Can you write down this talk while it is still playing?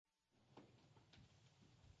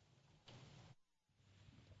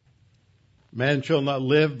Man shall not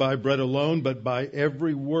live by bread alone, but by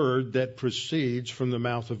every word that proceeds from the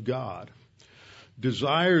mouth of God.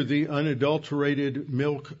 Desire the unadulterated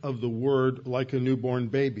milk of the word like a newborn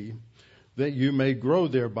baby, that you may grow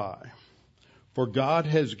thereby. For God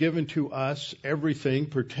has given to us everything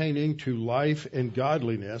pertaining to life and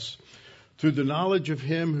godliness through the knowledge of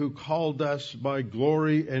him who called us by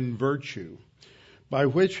glory and virtue, by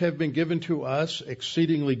which have been given to us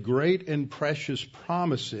exceedingly great and precious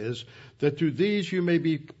promises, that through these you may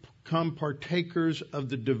become partakers of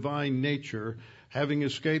the divine nature, having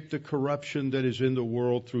escaped the corruption that is in the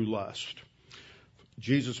world through lust.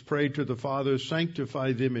 Jesus prayed to the Father,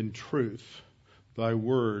 sanctify them in truth. Thy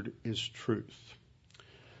word is truth.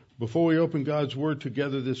 Before we open God's word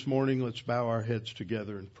together this morning, let's bow our heads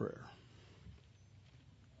together in prayer.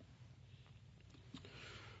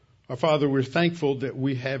 Our Father, we're thankful that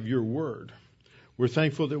we have your word. We're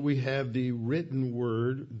thankful that we have the written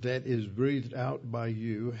word that is breathed out by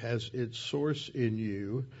you, has its source in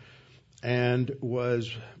you, and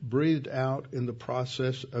was breathed out in the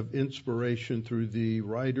process of inspiration through the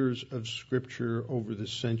writers of Scripture over the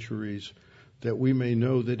centuries, that we may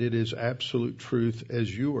know that it is absolute truth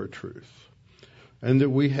as you are truth, and that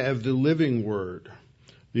we have the living word,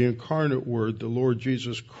 the incarnate word, the Lord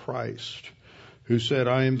Jesus Christ, who said,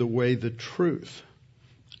 I am the way, the truth,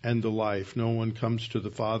 and the life. No one comes to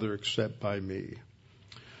the Father except by me.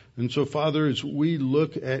 And so, Father, as we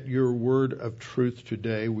look at your word of truth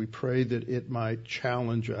today, we pray that it might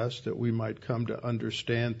challenge us, that we might come to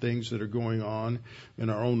understand things that are going on in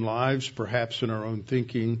our own lives, perhaps in our own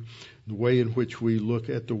thinking, the way in which we look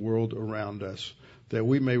at the world around us, that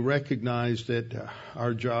we may recognize that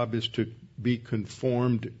our job is to be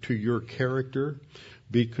conformed to your character,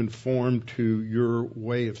 be conformed to your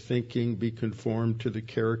way of thinking, be conformed to the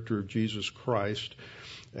character of Jesus Christ,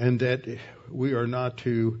 and that we are not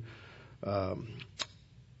to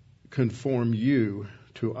conform you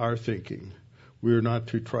to our thinking. We are not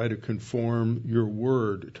to try to conform your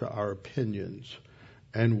word to our opinions,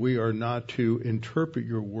 and we are not to interpret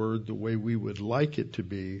your word the way we would like it to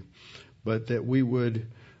be, but that we would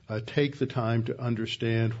take the time to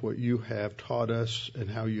understand what you have taught us and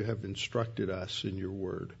how you have instructed us in your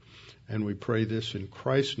word. And we pray this in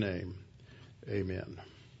Christ's name. Amen.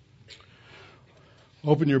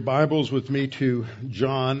 Open your Bibles with me to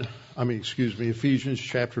Ephesians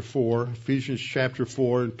chapter 4. Ephesians chapter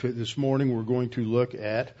 4. This morning we're going to look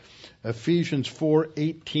at Ephesians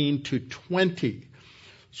 4:18 to 20.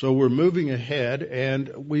 So we're moving ahead, and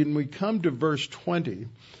when we come to verse 20,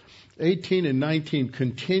 18 and 19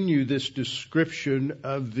 continue this description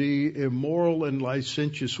of the immoral and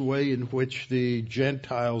licentious way in which the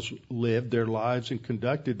Gentiles lived their lives and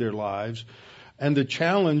conducted their lives, and the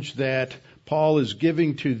challenge that Paul is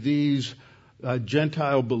giving to these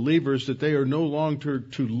Gentile believers, that they are no longer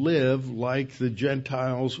to live like the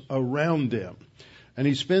Gentiles around them. And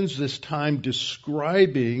he spends this time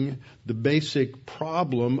describing the basic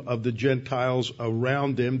problem of the Gentiles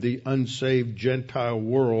around them, the unsaved Gentile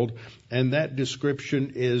world. And that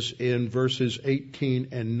description is in verses 18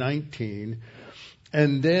 and 19.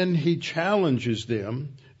 And then he challenges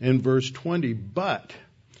them in verse 20. But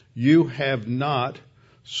you have not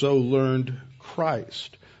so learned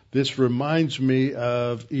Christ. This reminds me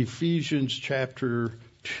of Ephesians chapter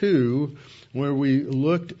 2, where we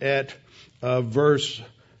looked at verse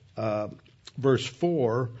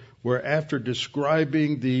 4, where after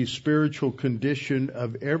describing the spiritual condition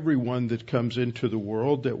of everyone that comes into the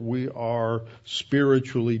world, that we are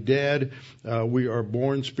spiritually dead, we are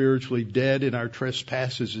born spiritually dead in our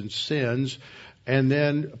trespasses and sins. And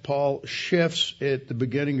then Paul shifts at the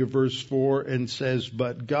beginning of verse 4 and says,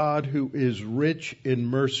 but God, who is rich in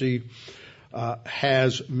mercy,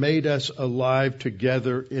 has made us alive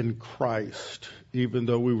together in Christ, even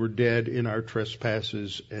though we were dead in our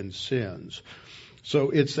trespasses and sins. So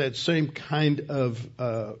it's that same kind of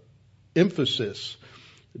emphasis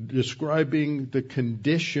describing the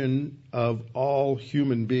condition of all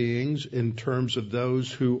human beings in terms of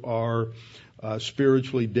those who are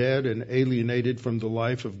spiritually dead and alienated from the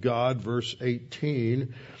life of God, verse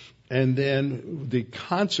 18, and then the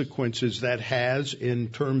consequences that has in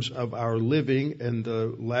terms of our living in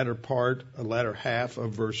the latter half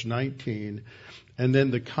of verse 19, and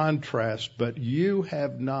then the contrast, but you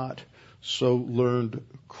have not so learned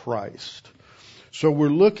Christ. So we're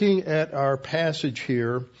looking at our passage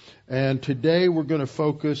here, and today we're going to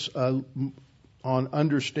focus on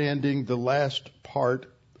understanding the last part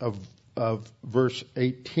of verse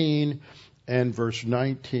 18 and verse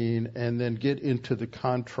 19, and then get into the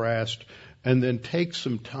contrast, and then take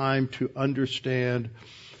some time to understand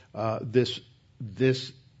this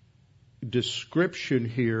description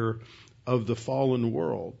here of the fallen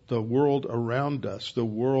world, the world around us, the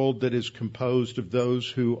world that is composed of those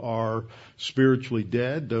who are spiritually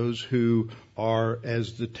dead, those who are,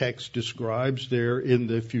 as the text describes, they're in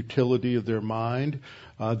the futility of their mind,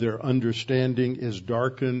 their understanding is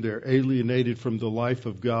darkened, they're alienated from the life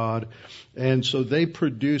of God, and so they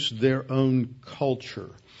produce their own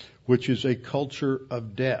culture, which is a culture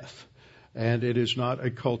of death. And it is not a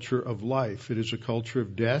culture of life. It is a culture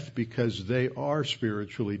of death because they are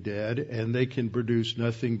spiritually dead and they can produce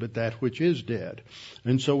nothing but that which is dead.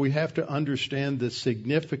 And so we have to understand the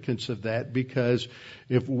significance of that, because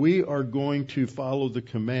if we are going to follow the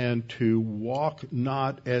command to walk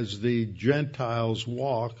not as the Gentiles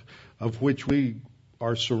walk, of which we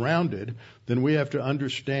are surrounded, then we have to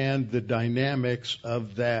understand the dynamics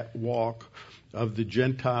of that walk of the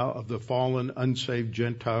Gentile, of the fallen, unsaved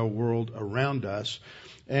Gentile world around us.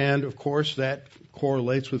 And of course that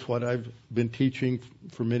correlates with what I've been teaching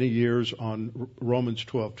for many years on Romans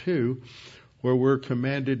 12:2, where we're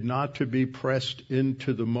commanded not to be pressed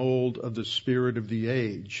into the mold of the spirit of the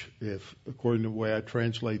age. If, according to the way I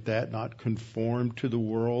translate that, not conform to the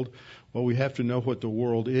world. Well, we have to know what the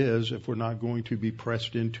world is if we're not going to be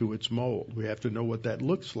pressed into its mold. We have to know what that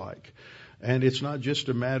looks like. And it's not just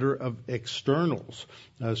a matter of externals.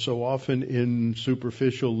 So often in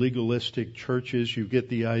superficial legalistic churches, you get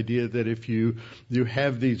the idea that if you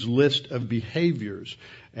have these list of behaviors,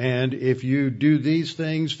 and if you do these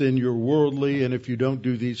things, then you're worldly, and if you don't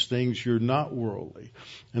do these things, you're not worldly.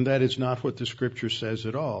 And that is not what the Scripture says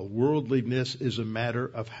at all. Worldliness is a matter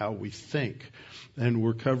of how we think. And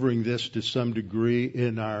we're covering this to some degree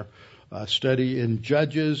in our study in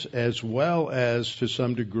Judges, as well as to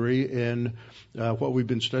some degree in what we've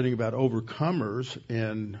been studying about overcomers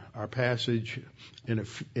in our passage in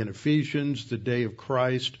Ephesians, the day of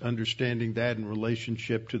Christ, understanding that in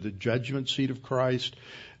relationship to the judgment seat of Christ,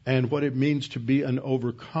 and what it means to be an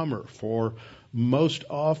overcomer. For most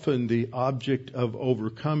often the object of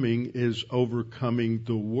overcoming is overcoming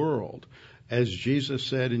the world. As Jesus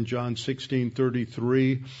said in John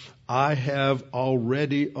 16:33, I have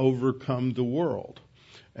already overcome the world.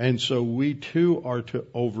 And so we too are to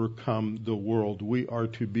overcome the world. We are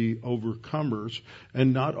to be overcomers,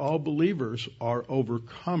 and not all believers are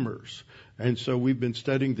overcomers. And so we've been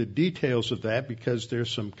studying the details of that because there's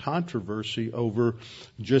some controversy over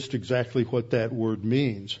just exactly what that word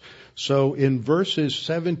means. So in verses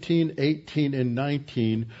 17, 18, and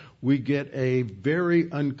 19, we get a very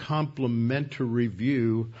uncomplimentary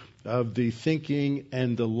view of the thinking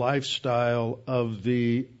and the lifestyle of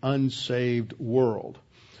the unsaved world.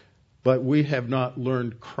 But we have not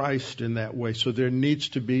learned Christ in that way. So there needs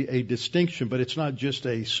to be a distinction, but it's not just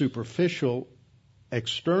a superficial,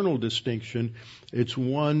 external distinction. It's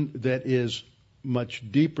one that is much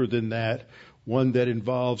deeper than that, one that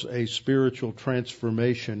involves a spiritual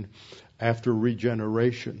transformation after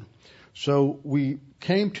regeneration. So we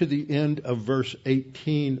came to the end of verse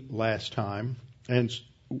 18 last time and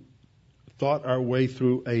thought our way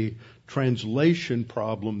through a translation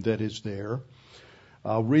problem that is there.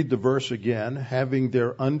 I'll read the verse again. Having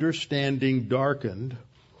their understanding darkened,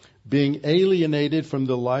 being alienated from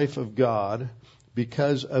the life of God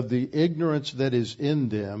because of the ignorance that is in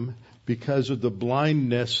them, because of the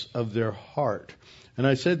blindness of their heart. And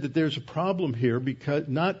I said that there's a problem here because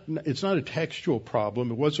it's not a textual problem.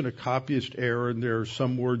 It wasn't a copyist error, and there are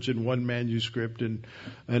some words in one manuscript and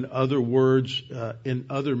other words in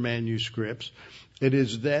other manuscripts. It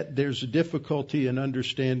is that there's a difficulty in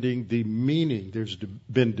understanding the meaning. There's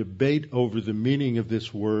been debate over the meaning of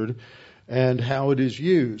this word and how it is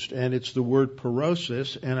used. And it's the word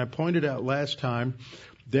parosis. And I pointed out last time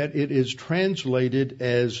that it is translated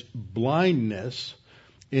as blindness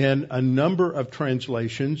in a number of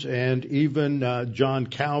translations, and even John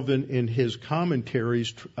Calvin in his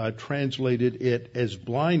commentaries translated it as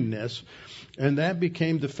blindness, and that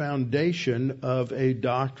became the foundation of a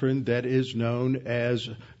doctrine that is known as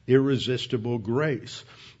irresistible grace,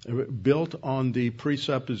 built on the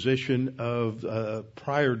presupposition of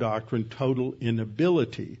prior doctrine, total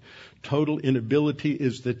inability. Total inability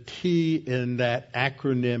is the T in that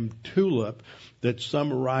acronym TULIP that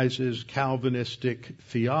summarizes Calvinistic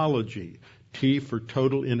theology. T for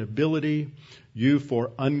total inability, U for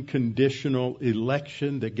unconditional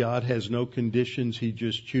election, that God has no conditions, He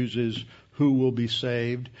just chooses who will be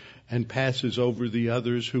saved and passes over the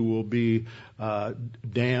others who will be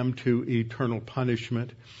damned to eternal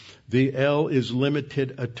punishment. The L is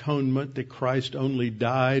limited atonement, that Christ only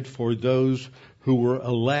died for those who were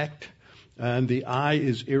elect. And the I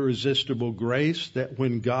is irresistible grace, that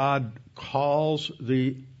when God calls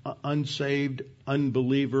the unsaved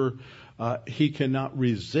unbeliever he cannot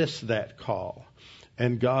resist that call.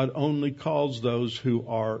 And God only calls those who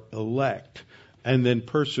are elect. And then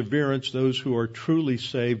perseverance, those who are truly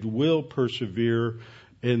saved will persevere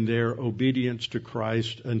in their obedience to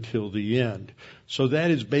Christ until the end. So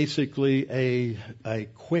that is basically a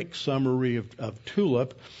quick summary of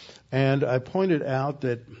TULIP. And I pointed out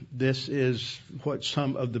that this is what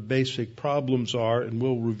some of the basic problems are, and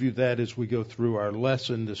we'll review that as we go through our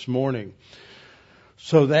lesson this morning.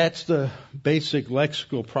 So that's the basic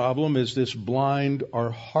lexical problem, is this blind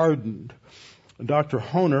or hardened. Dr.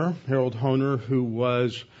 Hoehner, Harold Hoehner, who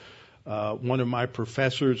was one of my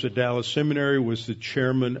professors at Dallas Seminary, was the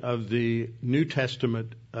chairman of the New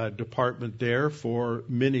Testament department there for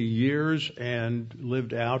many years and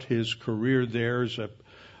lived out his career there as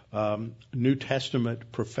a New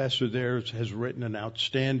Testament professor there, has written an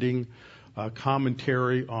outstanding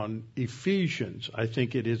commentary on Ephesians. I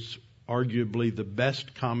think it is arguably the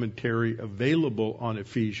best commentary available on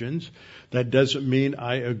Ephesians. That doesn't mean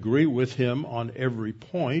I agree with him on every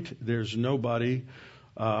point. There's nobody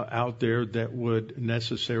out there that would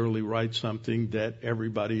necessarily write something that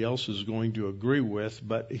everybody else is going to agree with,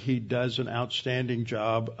 but he does an outstanding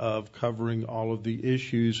job of covering all of the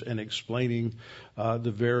issues and explaining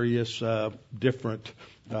the various different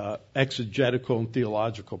exegetical and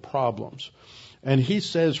theological problems. And he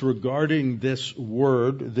says regarding this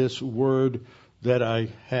word that I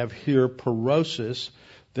have here, parosis,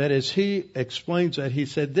 that as he explains that, he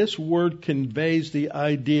said this word conveys the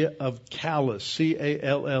idea of callous,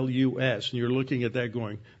 C-A-L-L-U-S. And you're looking at that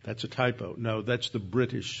going, that's a typo. No, that's the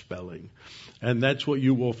British spelling. And that's what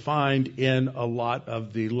you will find in a lot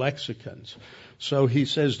of the lexicons. So he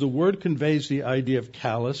says the word conveys the idea of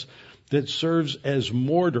callous that serves as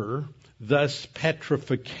mortar, thus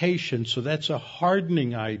petrification. So that's a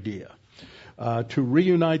hardening idea. To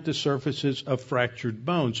reunite the surfaces of fractured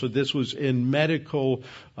bones. So this was in medical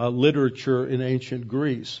literature in ancient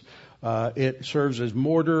Greece. It serves as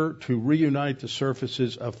mortar to reunite the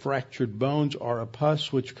surfaces of fractured bones, or a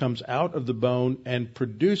pus which comes out of the bone and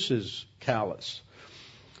produces callus.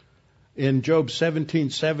 In Job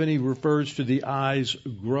 17:7, he refers to the eyes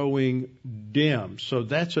growing dim. So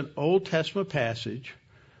that's an Old Testament passage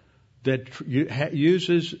that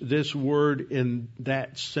uses this word in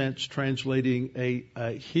that sense, translating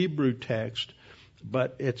a Hebrew text,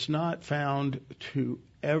 but it's not found to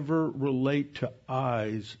ever relate to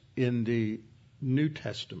eyes in the New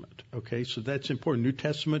Testament. Okay, so that's important. New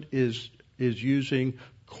Testament is using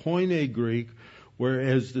Koine Greek,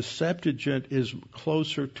 whereas the Septuagint is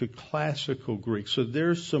closer to classical Greek. So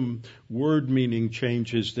there's some word meaning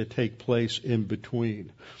changes that take place in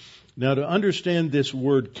between. Now, to understand this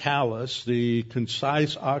word callous, the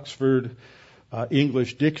Concise Oxford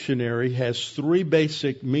English Dictionary has three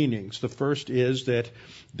basic meanings. The first is that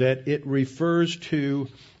it refers to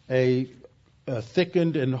a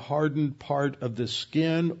thickened and hardened part of the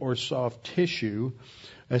skin or soft tissue,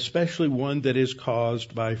 especially one that is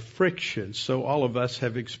caused by friction. So all of us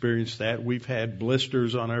have experienced that. We've had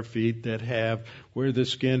blisters on our feet that have where the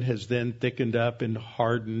skin has then thickened up and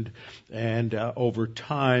hardened, and over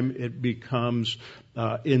time it becomes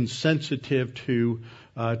insensitive to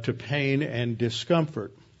pain and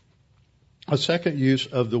discomfort. A second use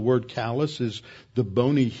of the word callus is the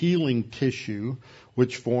bony healing tissue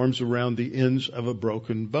which forms around the ends of a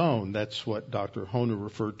broken bone. That's what Dr. Hoehner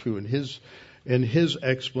referred to in his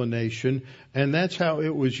explanation, and that's how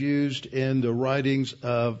it was used in the writings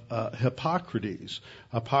of Hippocrates.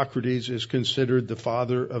 Hippocrates is considered the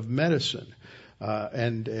father of medicine,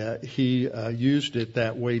 and he used it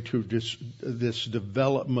that way to this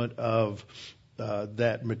development of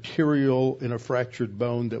that material in a fractured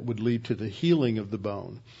bone that would lead to the healing of the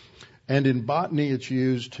bone. And in botany, it's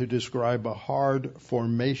used to describe a hard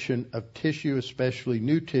formation of tissue, especially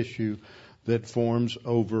new tissue, that forms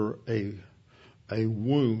over a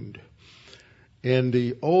wound. In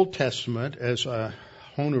the Old Testament, as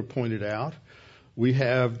Hoehner pointed out, we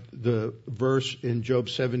have the verse in Job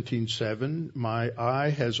 17:7, my eye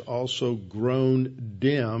has also grown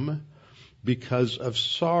dim because of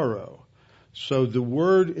sorrow. So the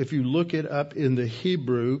word, if you look it up in the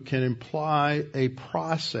Hebrew, can imply a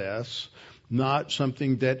process, not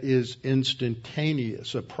something that is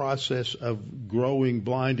instantaneous, a process of growing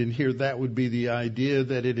blind. And here that would be the idea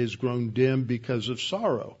that it has grown dim because of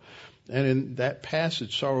sorrow. And in that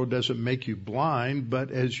passage, sorrow doesn't make you blind,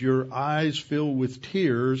 but as your eyes fill with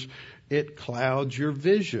tears, it clouds your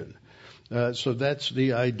vision. So that's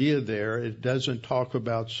the idea there. It doesn't talk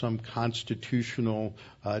about some constitutional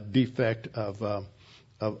defect of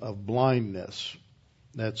blindness.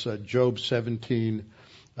 That's Job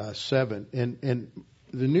 17:7. And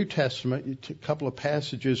the New Testament, a couple of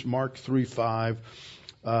passages, Mark 3:5,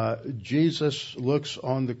 Jesus looks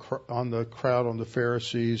on the crowd, on the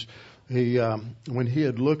Pharisees. When he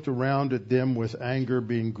had looked around at them with anger,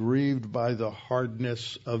 being grieved by the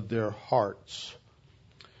hardness of their hearts.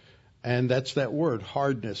 And that's that word,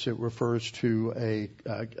 hardness. It refers to a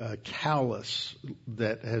callus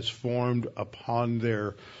that has formed upon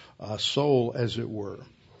their soul, as it were.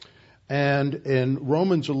 And in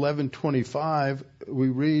Romans 11:25, we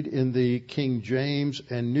read in the King James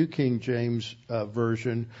and New King James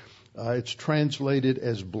version, it's translated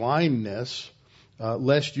as blindness,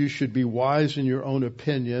 lest you should be wise in your own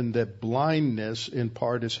opinion, that blindness in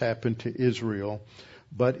part has happened to Israel.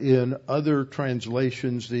 But in other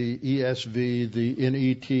translations, the ESV, the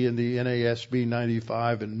NET, and the NASB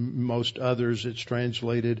 95, and most others, it's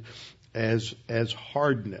translated as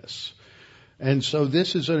hardness. And so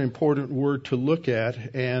this is an important word to look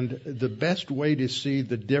at, and the best way to see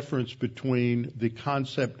the difference between the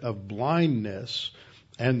concept of blindness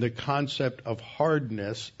and the concept of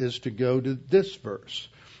hardness is to go to this verse.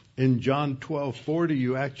 In John 12:40,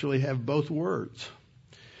 you actually have both words.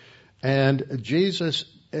 And Jesus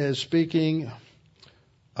is speaking,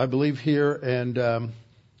 I believe here, and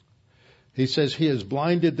he says he has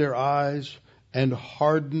blinded their eyes and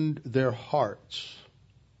hardened their hearts.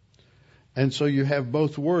 And so you have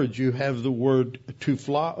both words. You have the word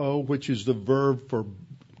tuphlao, which is the verb for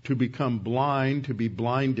to become blind, to be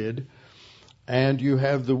blinded. And you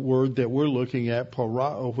have the word that we're looking at,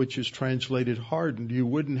 porao, which is translated hardened. You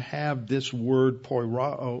wouldn't have this word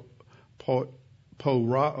porao,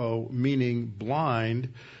 meaning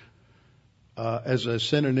blind, as a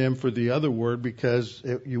synonym for the other word, because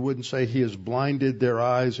you wouldn't say he has blinded their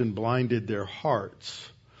eyes and blinded their hearts.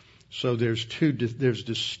 So there's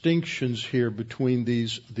distinctions here between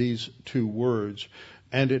these two words.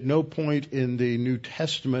 And at no point in the New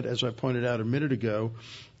Testament, as I pointed out a minute ago,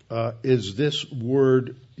 is this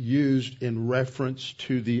word used in reference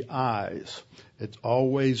to the eyes. It's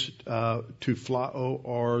always tuphlao,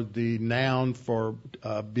 or the noun for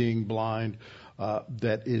being blind,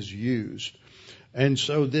 that is used. And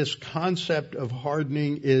so this concept of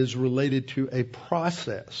hardening is related to a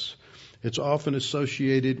process. It's often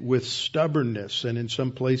associated with stubbornness, and in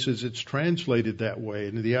some places it's translated that way.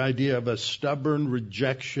 And the idea of a stubborn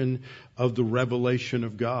rejection of the revelation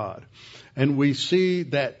of God. And we see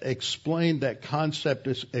that concept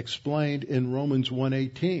is explained in Romans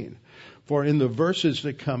 1:18. For in the verses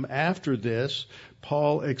that come after this,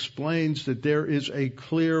 Paul explains that there is a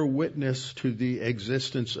clear witness to the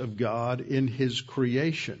existence of God in his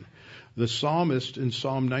creation. The psalmist in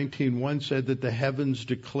Psalm 19:1 said that the heavens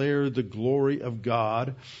declare the glory of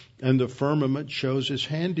God and the firmament shows his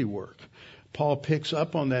handiwork. Paul picks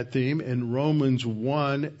up on that theme in Romans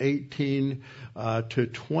 1:18 to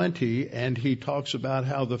 20, and he talks about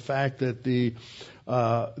how the fact that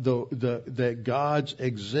that God's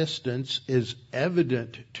existence is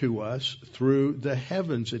evident to us through the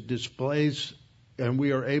heavens. It displays, and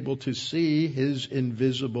we are able to see his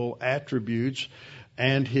invisible attributes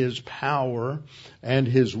and his power and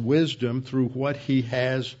his wisdom through what he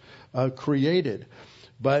has created.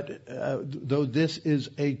 But though this is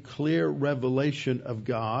a clear revelation of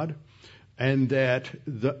God, and that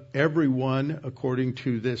everyone, according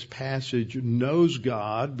to this passage, knows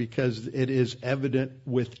God because it is evident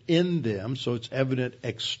within them, so it's evident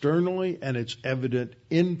externally and it's evident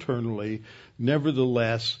internally,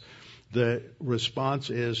 nevertheless, the response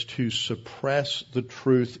is to suppress the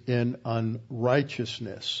truth in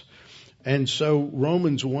unrighteousness. And so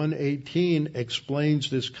Romans 1:18 explains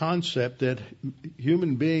this concept that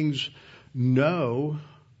human beings know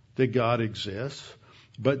that God exists,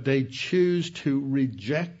 but they choose to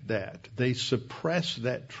reject that. They suppress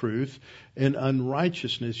that truth in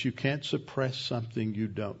unrighteousness. You can't suppress something you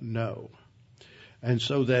don't know. And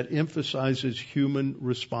so that emphasizes human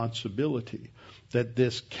responsibility, that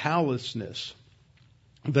this callousness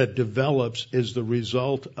that develops is the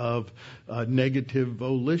result of negative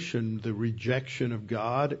volition, the rejection of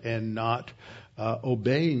God and not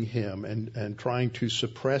obeying him, and trying to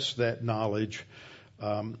suppress that knowledge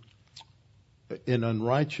in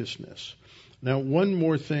unrighteousness. Now, one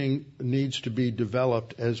more thing needs to be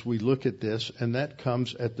developed as we look at this, and that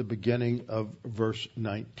comes at the beginning of verse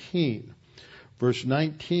 19. Verse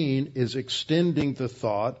 19 is extending the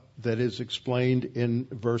thought that is explained in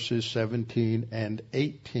verses 17 and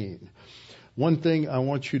 18. One thing I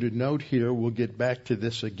want you to note here, we'll get back to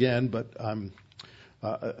this again, but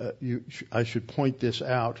I should point this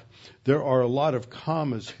out. There are a lot of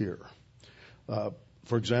commas here.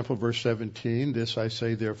 For example, verse 17, this I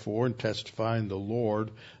say therefore and testify in the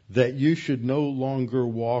Lord, that you should no longer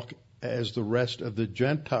walk as the rest of the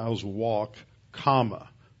Gentiles walk, comma.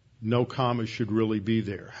 No comma should really be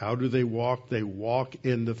there. How do they walk? They walk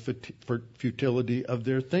in the futility of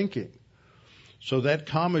their thinking. So that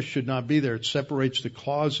comma should not be there. It separates the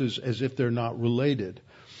clauses as if they're not related.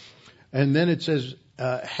 And then it says,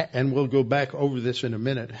 and we'll go back over this in a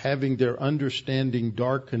minute, having their understanding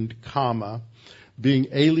darkened, comma, being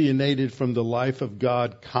alienated from the life of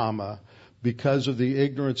God, comma, because of the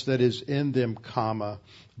ignorance that is in them, comma,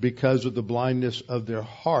 because of the blindness of their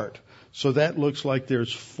heart. So that looks like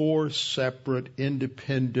there's 4 separate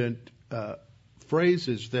independent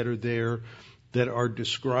phrases that are there that are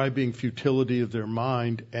describing futility of their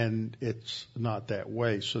mind, and it's not that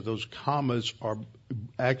way. So those commas are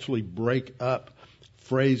actually break up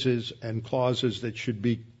phrases and clauses that should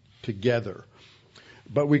be together.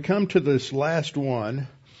 But we come to this last one,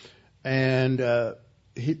 and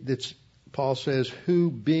Paul says, who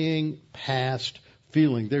being past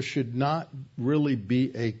feeling. There should not really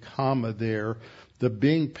be a comma there. The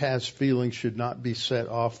being past feeling should not be set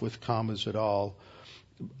off with commas at all,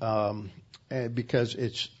 because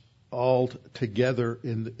it's all together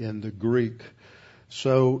in the Greek.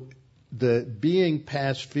 So the being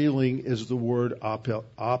past feeling is the word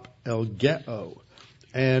apelgeo.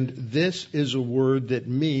 And this is a word that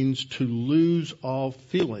means to lose all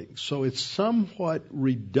feeling. So it's somewhat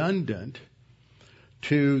redundant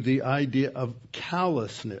to the idea of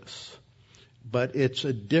callousness, but it's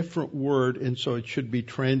a different word, and so it should be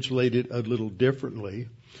translated a little differently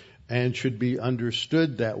and should be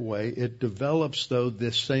understood that way. It develops, though,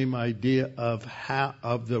 this same idea of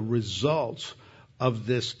the results of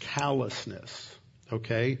this callousness.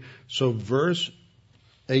 Okay? So verse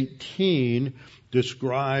 18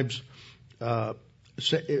 describes,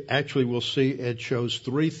 actually we'll see it shows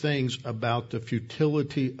 3 things about the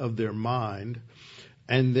futility of their mind.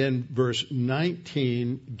 And then verse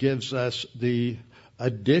 19 gives us the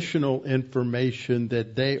additional information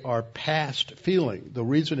that they are past feeling. The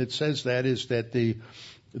reason it says that is that the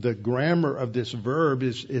grammar of this verb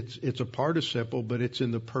is it's a participle, but it's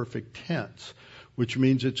in the perfect tense, which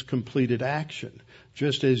means it's completed action.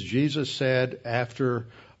 Just as Jesus said after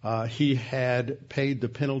he had paid the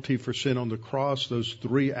penalty for sin on the cross, those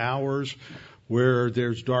 3 hours where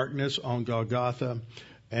there's darkness on Golgotha,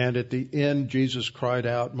 and at the end, Jesus cried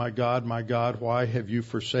out, my God, why have you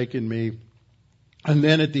forsaken me? And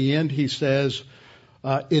then at the end, he says,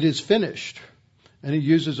 it is finished. And he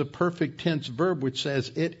uses a perfect tense verb, which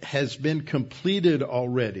says it has been completed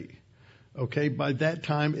already. Okay, by that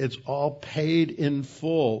time, it's all paid in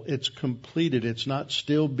full. It's completed. It's not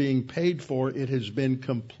still being paid for. It has been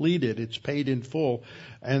completed. It's paid in full.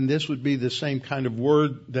 And this would be the same kind of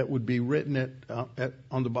word that would be written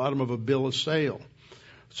on the bottom of a bill of sale.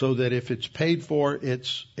 So that if it's paid for,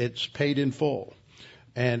 it's paid in full.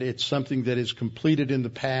 And it's something that is completed in the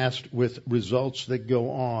past with results that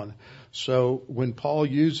go on. So when Paul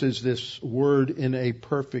uses this word in a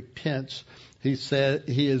perfect tense, he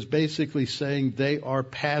is basically saying they are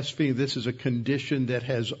past feeling. This is a condition that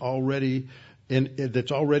that's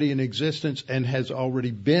already in existence and has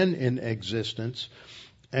already been in existence.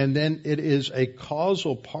 And then it is a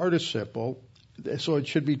causal participle. So it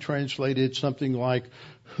should be translated something like,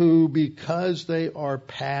 who, because they are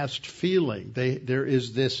past feeling, there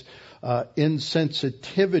is this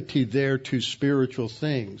insensitivity there to spiritual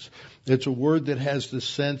things. It's a word that has the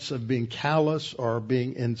sense of being callous or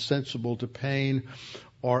being insensible to pain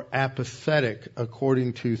or apathetic,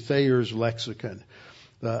 according to Thayer's lexicon.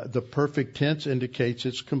 The perfect tense indicates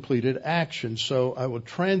it's completed action. So I will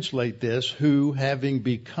translate this, who, having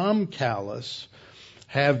become callous,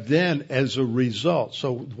 have then as a result.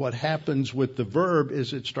 So what happens with the verb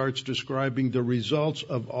is it starts describing the results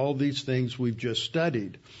of all these things we've just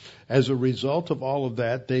studied. As a result of all of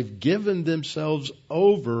that, they've given themselves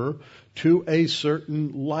over to a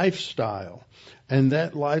certain lifestyle. And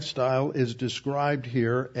that lifestyle is described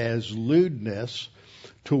here as lewdness,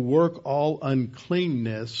 to work all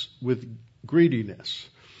uncleanness with greediness.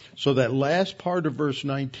 So that last part of verse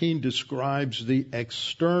 19 describes the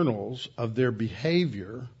externals of their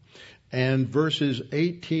behavior, and verses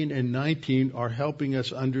 18 and 19 are helping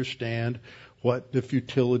us understand what the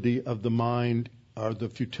futility of the mind or the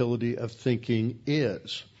futility of thinking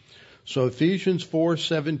is. So Ephesians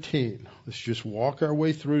 4:17, let's just walk our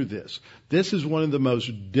way through this. This is one of the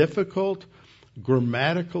most difficult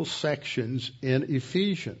grammatical sections in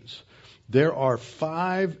Ephesians. There are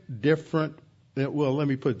 5 different let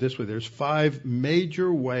me put it this way. There's 5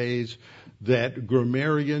 major ways that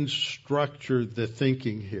grammarians structure the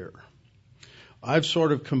thinking here. I've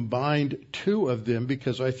sort of combined two of them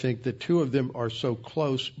because I think the two of them are so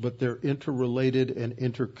close, but they're interrelated and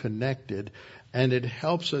interconnected, and it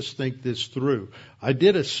helps us think this through. I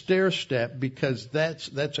did a stair step because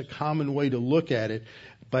that's a common way to look at it,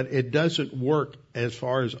 but it doesn't work as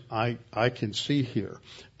far as I can see here.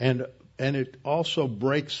 And it also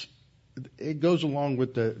breaks, it goes along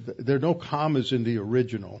with there are no commas in the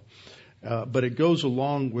original. But it goes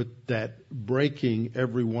along with that breaking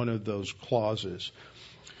every one of those clauses.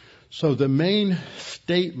 So the main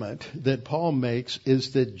statement that Paul makes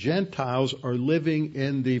is that Gentiles are living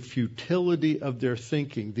in the futility of their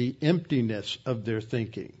thinking, the emptiness of their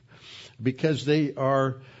thinking, because they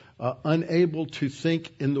are unable to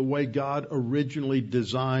think in the way God originally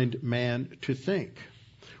designed man to think.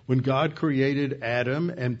 When God created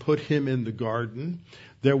Adam and put him in the garden,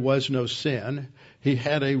 there was no sin. He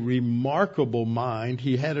had a remarkable mind.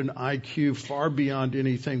 He had an IQ far beyond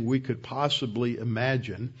anything we could possibly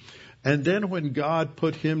imagine. And then when God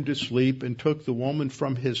put him to sleep and took the woman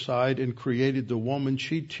from his side and created the woman,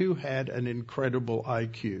 she too had an incredible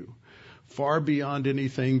IQ, far beyond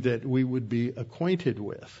anything that we would be acquainted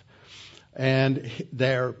with. And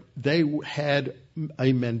they had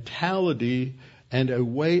a mentality and a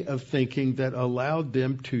way of thinking that allowed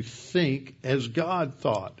them to think as God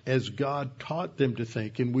thought, as God taught them to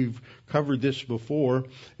think. And we've covered this before,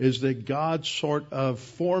 is that God sort of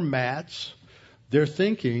formats their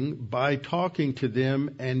thinking by talking to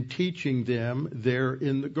them and teaching them there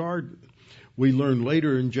in the garden. We learn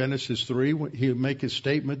later in Genesis 3, he'll make a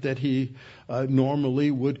statement that he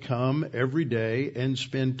normally would come every day and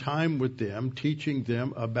spend time with them, teaching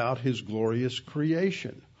them about his glorious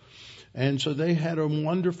creation. And so they had a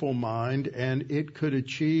wonderful mind, and it could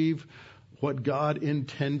achieve what God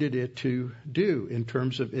intended it to do in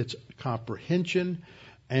terms of its comprehension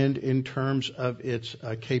and in terms of its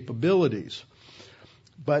capabilities.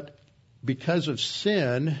 But because of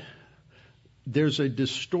sin, there's a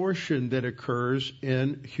distortion that occurs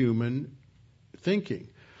in human thinking.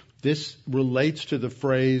 This relates to the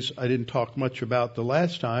phrase I didn't talk much about the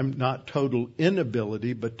last time, not total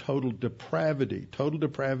inability, but total depravity. Total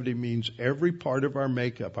depravity means every part of our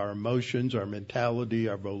makeup, our emotions, our mentality,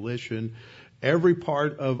 our volition, every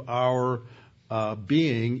part of our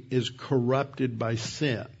being is corrupted by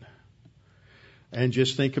sin. And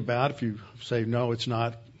just think about, if you say, no, it's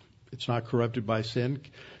not corrupted by sin,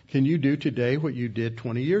 can you do today what you did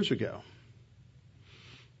 20 years ago?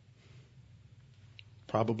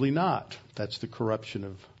 Probably not. That's the corruption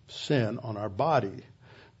of sin on our body.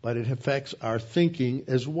 But it affects our thinking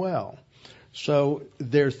as well. So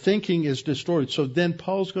their thinking is distorted. So then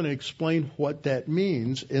Paul's going to explain what that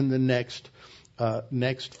means in the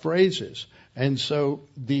next phrases. And so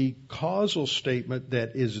the causal statement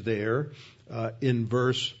that is there in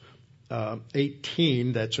verse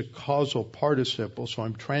 18, that's a causal participle, so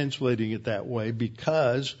I'm translating it that way,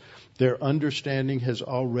 because their understanding has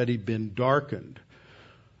already been darkened,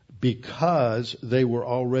 because they were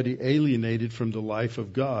already alienated from the life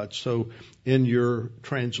of God. So in your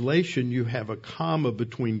translation, you have a comma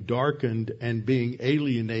between darkened and being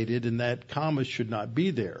alienated, and that comma should not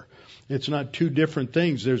be there. It's not two different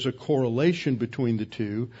things. There's a correlation between the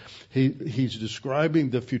two. He's describing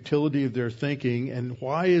the futility of their thinking. And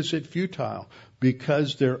why is it futile?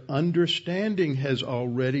 Because their understanding has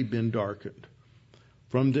already been darkened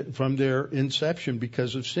from their inception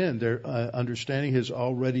because of sin. Their understanding has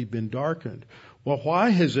already been darkened. Well, why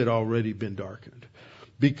has it already been darkened?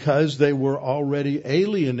 Because they were already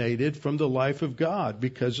alienated from the life of God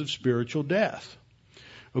because of spiritual death.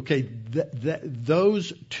 Okay,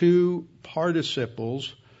 those two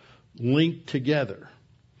participles link together.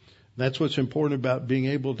 That's what's important about being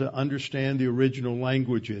able to understand the original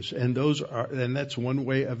languages, and that's one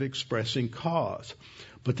way of expressing cause.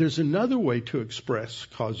 But there's another way to express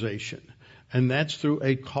causation, and that's through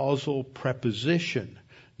a causal preposition,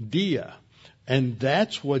 dia, and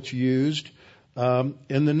that's what's used in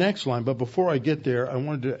the next line. But before I get there, I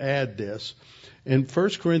wanted to add this. In 1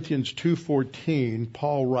 Corinthians 2:14,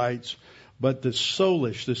 Paul writes, but the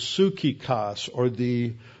soulish, the sukikos, or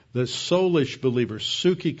the soulish believers,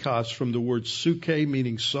 sukikos from the word suke,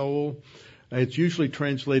 meaning soul. It's usually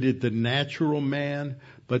translated the natural man,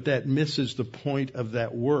 but that misses the point of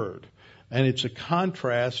that word. And it's a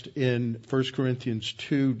contrast in 1 Corinthians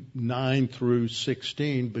 2:9 through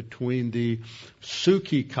 16 between the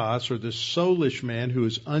sukikos, or the soulish man who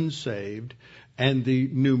is unsaved, and the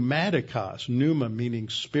pneumatikos, pneuma meaning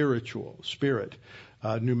spiritual, spirit.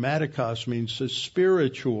 Pneumatikos means a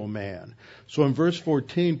spiritual man. So in verse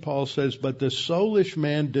 14, Paul says, but the soulish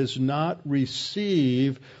man does not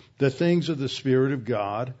receive the things of the Spirit of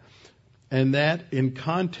God, And that in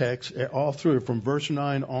context, all through it, from verse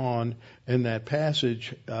 9 on in that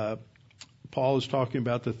passage, Paul is talking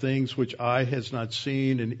about the things which eye has not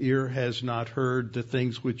seen and ear has not heard, the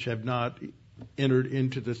things which have not entered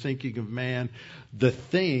into the thinking of man. The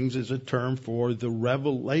things is a term for the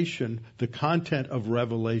revelation, the content of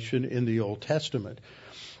revelation in the Old Testament.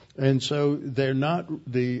 And so they're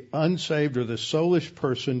not, the unsaved or the soulish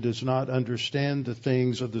person does not understand the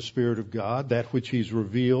things of the Spirit of God, that which He's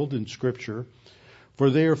revealed in Scripture, for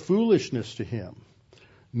they are foolishness to him,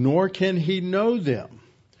 nor can he know them,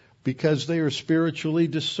 because they are spiritually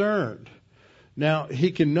discerned. Now,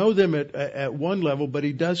 he can know them at one level, but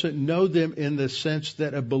he doesn't know them in the sense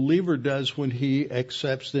that a believer does when he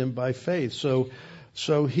accepts them by faith.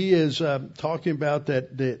 So he is talking about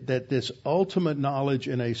that this ultimate knowledge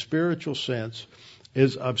in a spiritual sense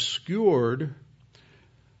is obscured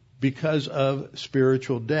because of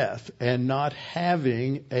spiritual death and not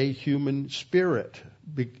having a human spirit.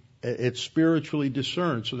 It's spiritually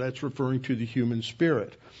discerned, so that's referring to the human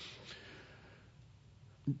spirit.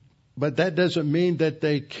 But that doesn't mean that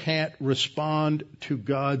they can't respond to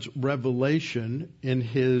God's revelation in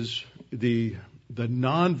the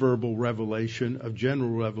nonverbal revelation of general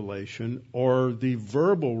revelation or the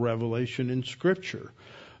verbal revelation in Scripture.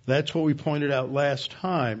 That's what we pointed out last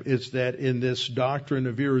time, is that in this doctrine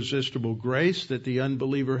of irresistible grace, that the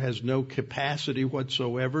unbeliever has no capacity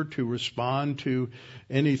whatsoever to respond to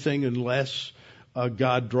anything unless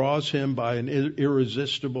God draws him by an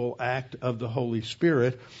irresistible act of the Holy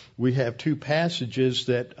Spirit. We have two passages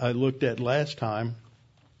that I looked at last time.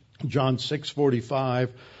 John 6:45,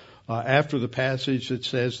 after the passage that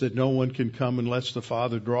says that no one can come unless the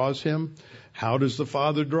Father draws him. How does the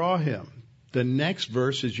Father draw him? The next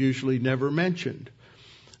verse is usually never mentioned.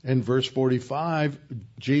 In verse 45,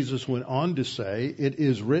 Jesus went on to say, it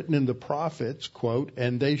is written in the prophets, quote,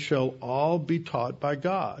 and they shall all be taught by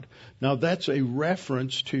God. Now that's a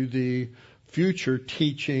reference to the future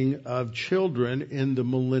teaching of children in the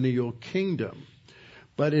millennial kingdom.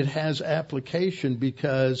 But it has application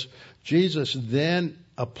because Jesus then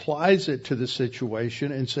applies it to the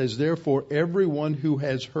situation and says, therefore, everyone who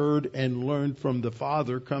has heard and learned from the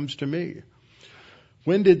Father comes to me.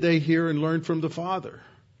 When did they hear and learn from the Father?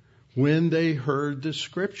 When they heard the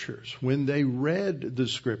Scriptures, when they read the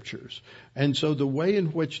Scriptures. And so the way in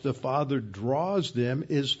which the Father draws them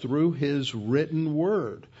is through His written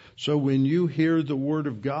Word. So when you hear the Word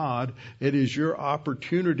of God, it is your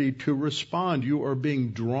opportunity to respond. You are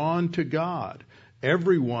being drawn to God.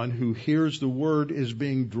 Everyone who hears the Word is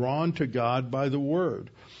being drawn to God by the Word.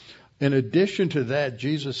 In addition to that,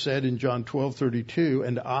 Jesus said in John 12:32,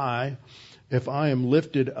 and I, if I am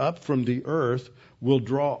lifted up from the earth, will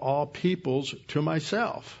draw all peoples to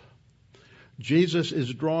myself. Jesus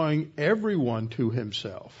is drawing everyone to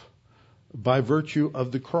himself by virtue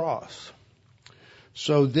of the cross.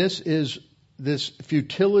 So this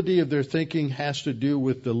futility of their thinking has to do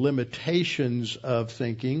with the limitations of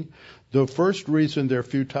thinking. The first reason they're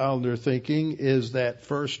futile in their thinking is that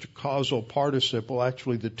first causal participle,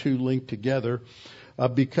 actually the two linked together,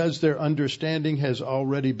 because their understanding has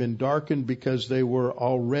already been darkened, because they were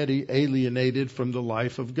already alienated from the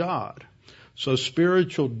life of God. So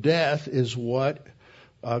spiritual death is what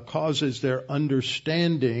causes their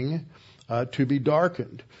understanding to be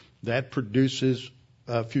darkened. That produces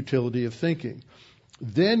futility of thinking.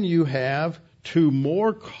 Then you have two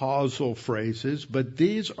more causal phrases, but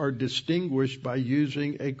these are distinguished by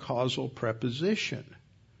using a causal preposition.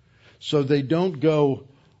 So they don't go...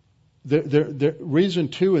 reason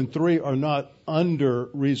 2 and 3 are not under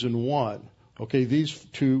reason 1. Okay, these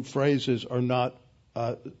two phrases are not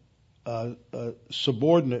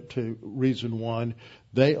subordinate to reason 1.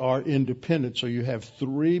 They are independent. So you have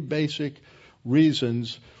three basic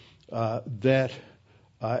reasons that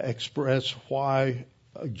express why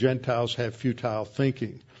Gentiles have futile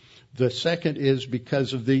thinking. The second is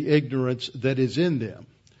because of the ignorance that is in them.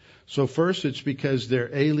 So first, it's because their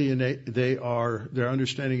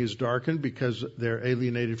understanding is darkened because they're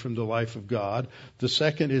alienated from the life of God. The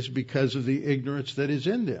second is because of the ignorance that is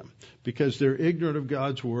in them, because they're ignorant of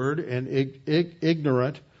God's word and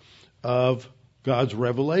ignorant of God's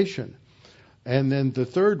revelation. And then the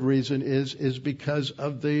third reason is because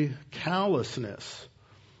of the callousness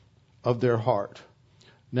of their heart.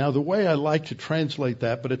 Now, the way I like to translate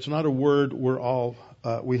that, but it's not a word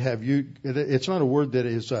it's not a word that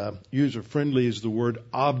is user-friendly, is the word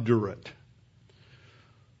obdurate.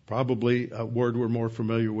 Probably a word we're more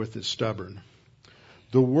familiar with is stubborn.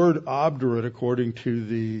 The word obdurate, according to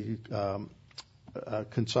the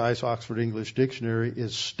Concise Oxford English Dictionary,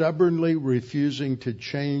 is stubbornly refusing to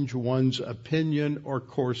change one's opinion or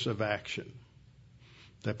course of action.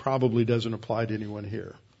 That probably doesn't apply to anyone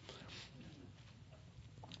here.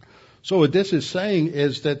 So what this is saying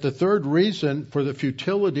is that the third reason for the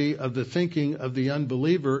futility of the thinking of the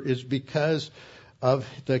unbeliever is because of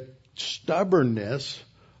the stubbornness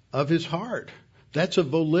of his heart. That's a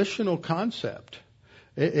volitional concept.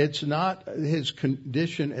 It's not his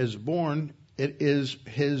condition as born, it is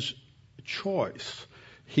his choice.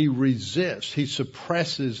 He resists. He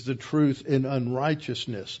suppresses the truth in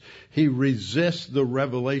unrighteousness. He resists the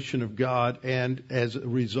revelation of God, and as a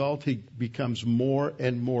result, he becomes more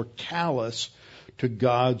and more callous to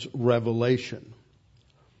God's revelation.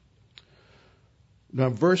 Now,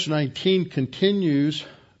 verse 19 continues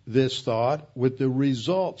this thought with the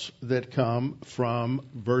results that come from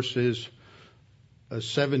verses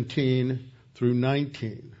 17 through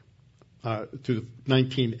 19, through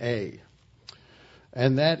 19a.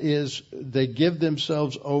 And that is, they give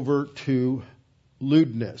themselves over to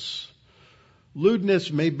lewdness. Lewdness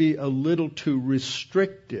may be a little too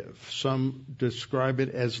restrictive. Some describe it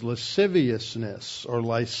as lasciviousness or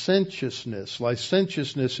licentiousness.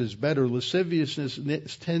 Licentiousness is better.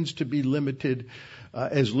 Lasciviousness tends to be limited,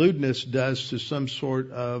 as lewdness does, to some sort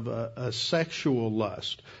of a sexual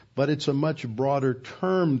lust. But it's a much broader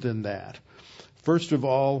term than that. First of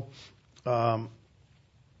all,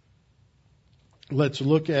 let's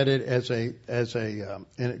look at it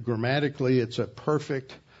and grammatically, it's a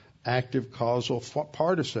perfect active causal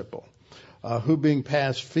participle. Who being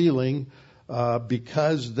past feeling,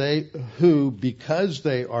 because they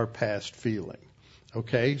are past feeling.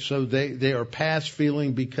 Okay, so they are past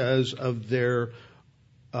feeling because of their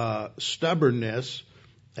stubbornness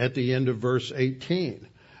at the end of verse 18.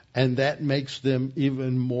 And that makes them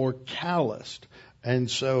even more calloused.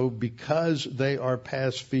 And so because they are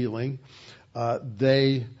past feeling,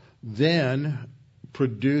 they then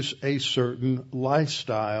produce a certain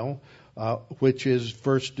lifestyle, which is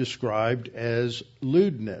first described as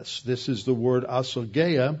lewdness. This is the word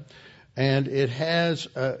asogeia, and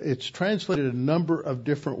it's translated a number of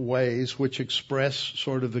different ways, which express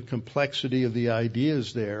sort of the complexity of the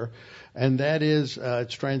ideas there. And that is,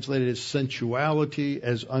 it's translated as sensuality,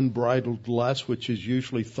 as unbridled lust, which is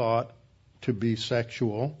usually thought to be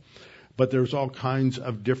sexual. But there's all kinds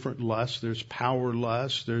of different lusts. There's power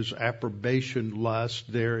lust, there's approbation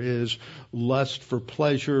lust, there is lust for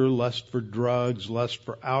pleasure, lust for drugs, lust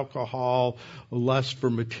for alcohol, lust for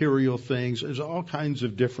material things. There's all kinds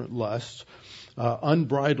of different lusts.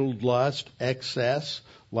 Unbridled lust, excess,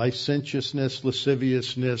 licentiousness,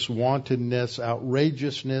 lasciviousness, wantonness,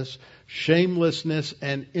 outrageousness, shamelessness,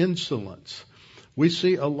 and insolence. We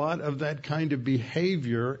see a lot of that kind of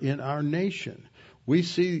behavior in our nation. We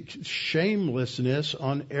see shamelessness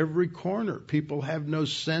on every corner. People have no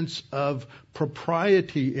sense of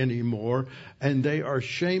propriety anymore, and they are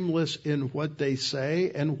shameless in what they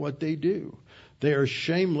say and what they do. They are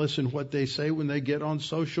shameless in what they say when they get on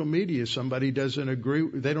social media. Somebody doesn't agree,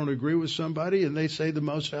 they don't agree with somebody, and they say the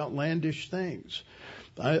most outlandish things.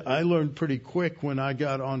 I learned pretty quick when I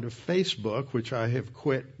got onto Facebook, which I have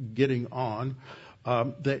quit getting on,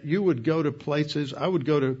 that you would go to places, I would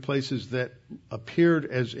go to places that appeared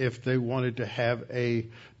as if they wanted to have a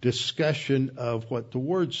discussion of what the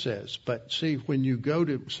Word says. But see, when you go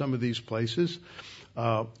to some of these places,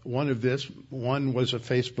 one was a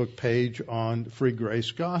Facebook page on Free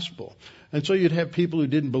Grace Gospel. And so you'd have people who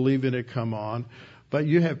didn't believe in it come on, but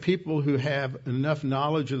you have people who have enough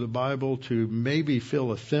knowledge of the Bible to maybe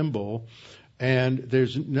fill a thimble, and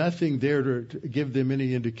there's nothing there to give them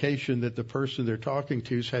any indication that the person they're talking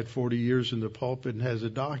to has had 40 years in the pulpit and has a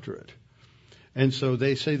doctorate. And so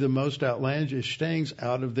they say the most outlandish things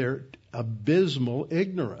out of their abysmal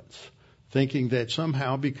ignorance, thinking that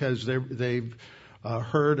somehow because they've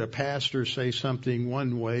heard a pastor say something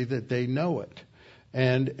one way that they know it.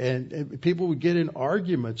 And people would get in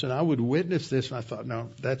arguments, and I would witness this, and I thought, no,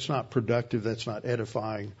 that's not productive, that's not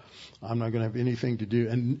edifying. I'm not going to have anything to do.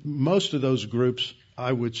 And most of those groups,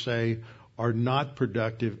 I would say, are not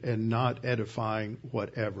productive and not edifying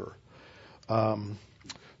whatever.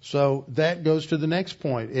 So that goes to the next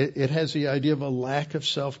point. It has the idea of a lack of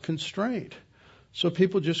self-constraint. So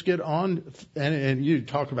people just get on, and you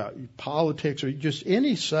talk about politics or just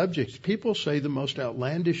any subject. People say the most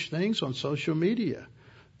outlandish things on social media.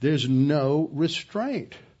 There's no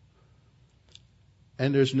restraint.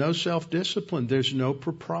 And there's no self-discipline. There's no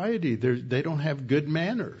propriety. They don't have good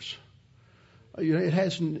manners.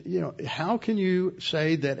 How can you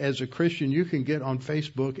say that as a Christian you can get on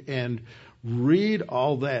Facebook and read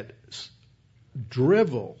all that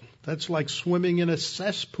drivel. That's like swimming in a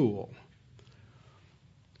cesspool.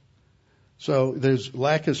 So there's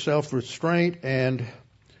lack of self-restraint, and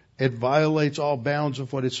it violates all bounds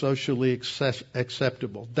of what is socially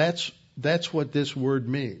acceptable. That's what this word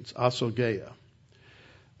means, asogeia.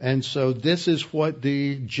 And so this is what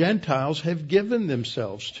the Gentiles have given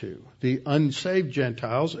themselves to, the unsaved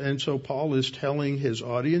Gentiles. And so Paul is telling his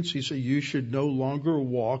audience, he said, you should no longer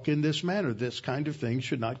walk in this manner. This kind of thing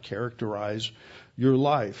should not characterize your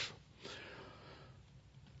life.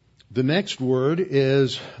 The next word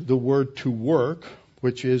is the word to work,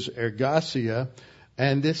 which is ergasia.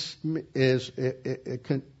 And this is,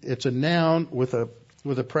 it's a noun with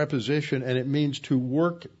a preposition, and it means to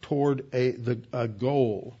work toward a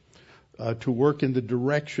goal, to work in the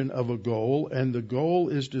direction of a goal. And the goal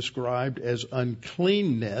is described as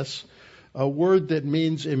uncleanness, a word that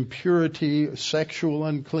means impurity, sexual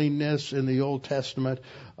uncleanness in the Old Testament.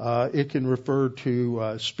 It can refer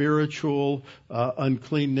to spiritual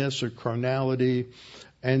uncleanness or carnality.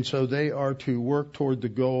 And so they are to work toward the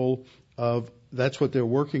goal of, that's what they're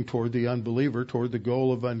working toward, the unbeliever, toward the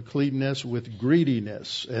goal of uncleanness with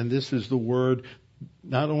greediness. And this is the word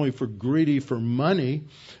not only for greedy for money,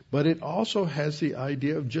 but it also has the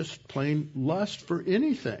idea of just plain lust for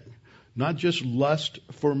anything, not just lust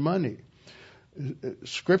for money.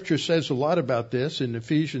 Scripture says a lot about this. In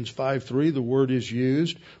Ephesians 5:3, the word is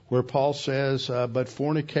used where Paul says, but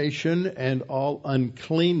fornication and all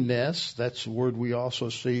uncleanness, that's the word we also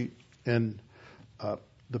see in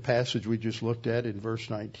the passage we just looked at in verse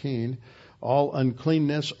 19, all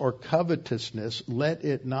uncleanness or covetousness, let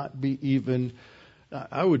it not be even,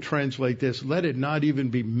 I would translate this, let it not even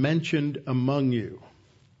be mentioned among you,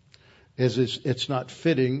 as it's not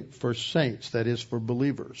fitting for saints, that is for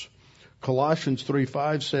believers. Colossians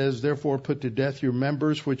 3:5 says, therefore put to death your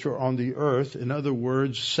members which are on the earth. In other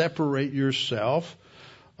words, separate yourself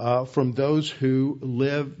from those who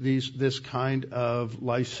live this kind of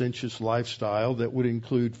licentious lifestyle that would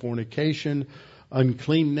include fornication,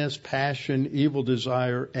 uncleanness, passion, evil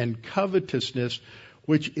desire, and covetousness,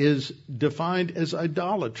 which is defined as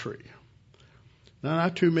idolatry. Now,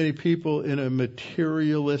 not too many people in a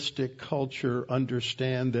materialistic culture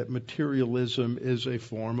understand that materialism is a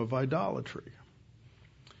form of idolatry.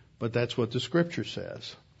 But that's what the Scripture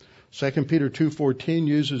says. 2 Peter 2:14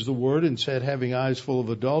 uses the word and said, having eyes full of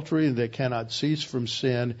adultery and they cannot cease from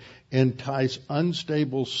sin, entice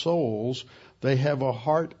unstable souls. They have a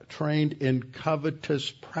heart trained in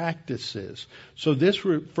covetous practices. So this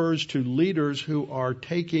refers to leaders who are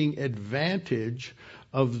taking advantage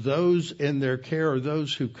of those in their care or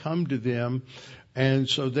those who come to them. And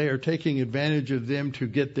so they are taking advantage of them to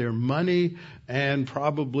get their money and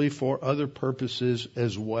probably for other purposes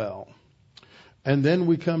as well. And then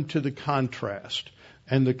we come to the contrast.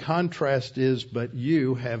 And the contrast is, but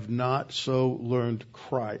you have not so learned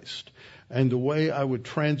Christ. And the way I would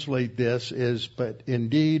translate this is, but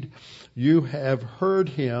indeed you have heard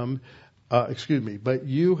him, but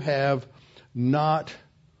you have not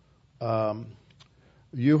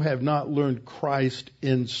learned Christ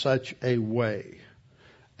in such a way.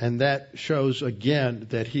 And that shows again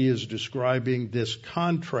that he is describing this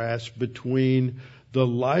contrast between the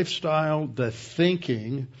lifestyle, the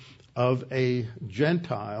thinking of a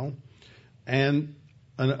Gentile and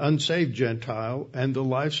an unsaved Gentile, and the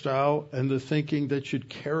lifestyle and the thinking that should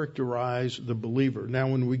characterize the believer. Now,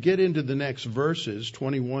 when we get into the next verses,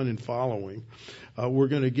 21 and following, we're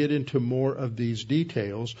going to get into more of these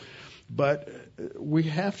details. But we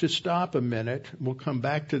have to stop a minute. We'll come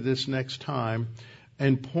back to this next time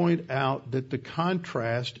and point out that the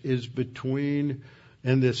contrast is between,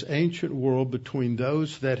 in this ancient world, between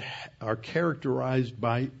those that are characterized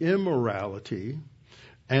by immorality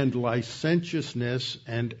and licentiousness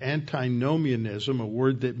and antinomianism, a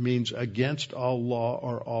word that means against all law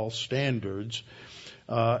or all standards,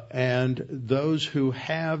 and those who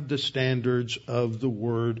have the standards of the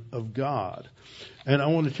Word of God. And I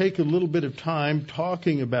want to take a little bit of time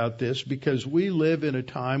talking about this because we live in a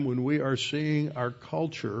time when we are seeing our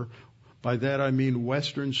culture, by that I mean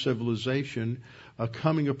Western civilization,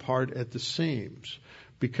 coming apart at the seams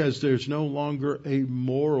because there's no longer a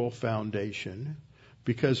moral foundation,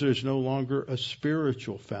 because there's no longer a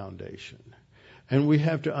spiritual foundation. And we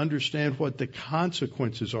have to understand what the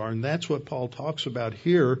consequences are. And that's what Paul talks about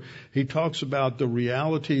here. He talks about the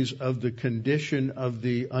realities of the condition of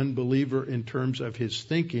the unbeliever in terms of his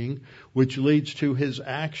thinking, which leads to his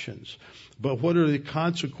actions. But what are the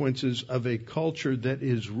consequences of a culture that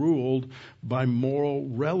is ruled by moral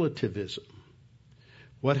relativism?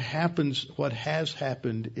 What has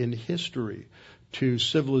happened in history to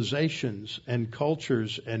civilizations and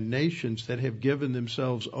cultures and nations that have given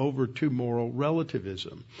themselves over to moral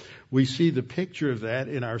relativism. We see the picture of that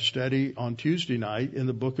in our study on Tuesday night in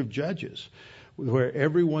the book of Judges, where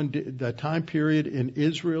the time period in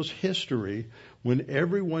Israel's history when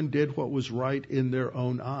everyone did what was right in their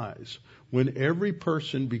own eyes, when every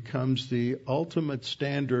person becomes the ultimate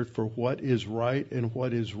standard for what is right and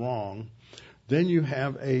what is wrong, then you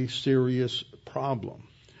have a serious problem.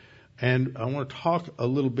 And I want to talk a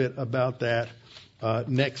little bit about that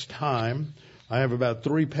next time. I have about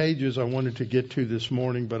 3 pages I wanted to get to this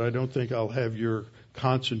morning, but I don't think I'll have your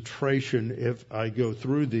concentration if I go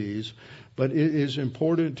through these. But it is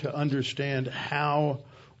important to understand how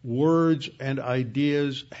words and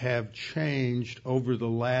ideas have changed over the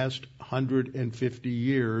last 150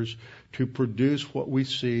 years to produce what we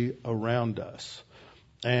see around us.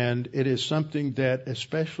 And it is something that,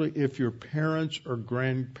 especially if your parents or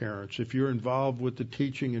grandparents, if you're involved with the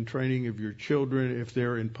teaching and training of your children, if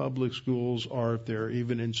they're in public schools or if they're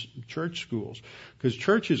even in church schools, because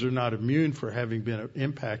churches are not immune for having been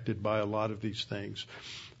impacted by a lot of these things,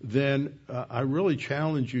 then I really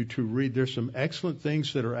challenge you to read. There's some excellent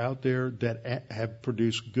things that are out there that have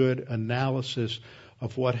produced good analysis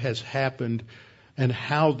of what has happened and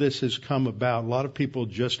how this has come about. A lot of people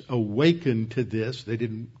just awakened to this. They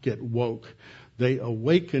didn't get woke. They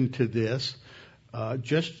awakened to this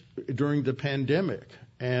just during the pandemic.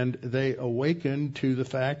 And they awakened to the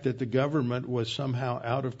fact that the government was somehow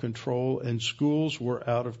out of control and schools were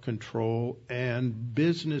out of control and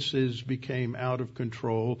businesses became out of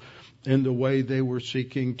control in the way they were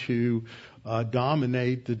seeking to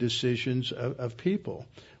dominate the decisions of people.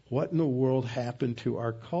 What in the world happened to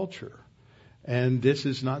our culture? And this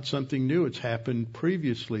is not something new. It's happened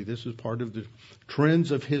previously. This is part of the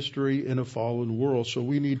trends of history in a fallen world. So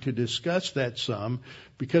we need to discuss that some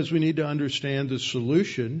because we need to understand the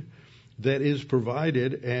solution that is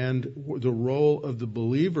provided and the role of the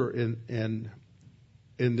believer in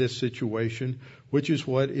this situation, which is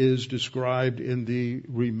what is described in the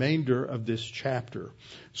remainder of this chapter.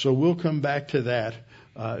 So we'll come back to that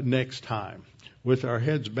next time with our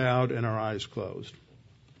heads bowed and our eyes closed.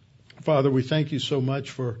 Father, we thank you so much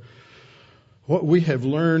for what we have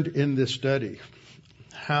learned in this study,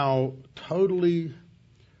 how totally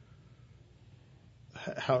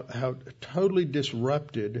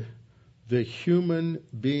disrupted the human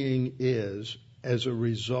being is as a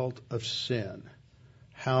result of sin,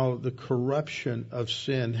 how the corruption of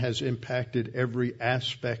sin has impacted every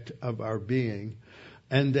aspect of our being,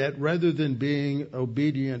 and that rather than being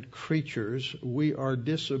obedient creatures, we are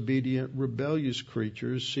disobedient, rebellious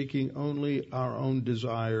creatures seeking only our own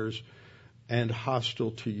desires and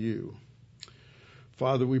hostile to you.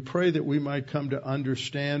 Father, we pray that we might come to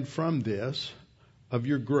understand from this of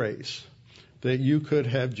your grace, that you could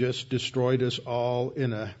have just destroyed us all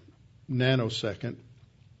in a nanosecond,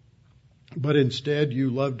 but instead you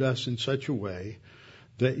loved us in such a way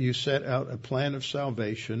that you set out a plan of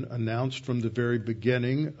salvation announced from the very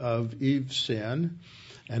beginning of Eve's sin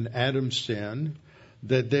and Adam's sin,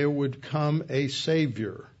 that there would come a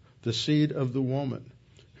Savior, the seed of the woman,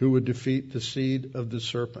 who would defeat the seed of the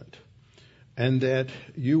serpent, and that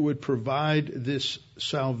you would provide this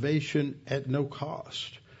salvation at no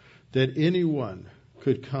cost, that anyone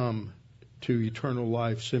could come to eternal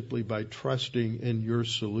life simply by trusting in your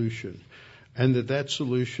solution. And that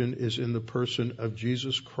solution is in the person of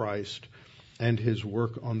Jesus Christ and his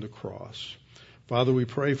work on the cross. Father, we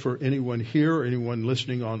pray for anyone here, anyone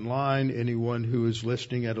listening online, anyone who is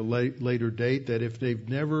listening at a later date, that if they've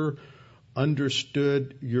never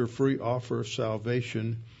understood your free offer of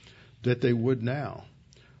salvation, that they would now.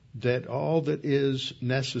 That all that is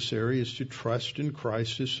necessary is to trust in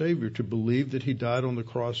Christ as Savior, to believe that he died on the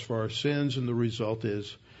cross for our sins, and the result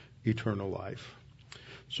is eternal life.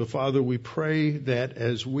 So, Father, we pray that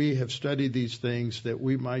as we have studied these things, that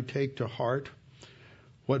we might take to heart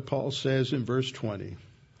what Paul says in verse 20.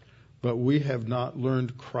 But we have not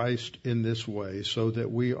learned Christ in this way, so that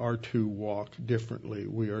we are to walk differently.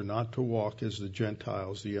 We are not to walk as the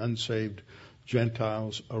Gentiles, the unsaved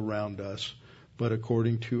Gentiles around us, but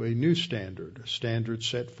according to a new standard, a standard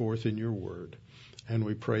set forth in your word. And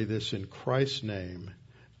we pray this in Christ's name.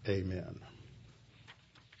 Amen.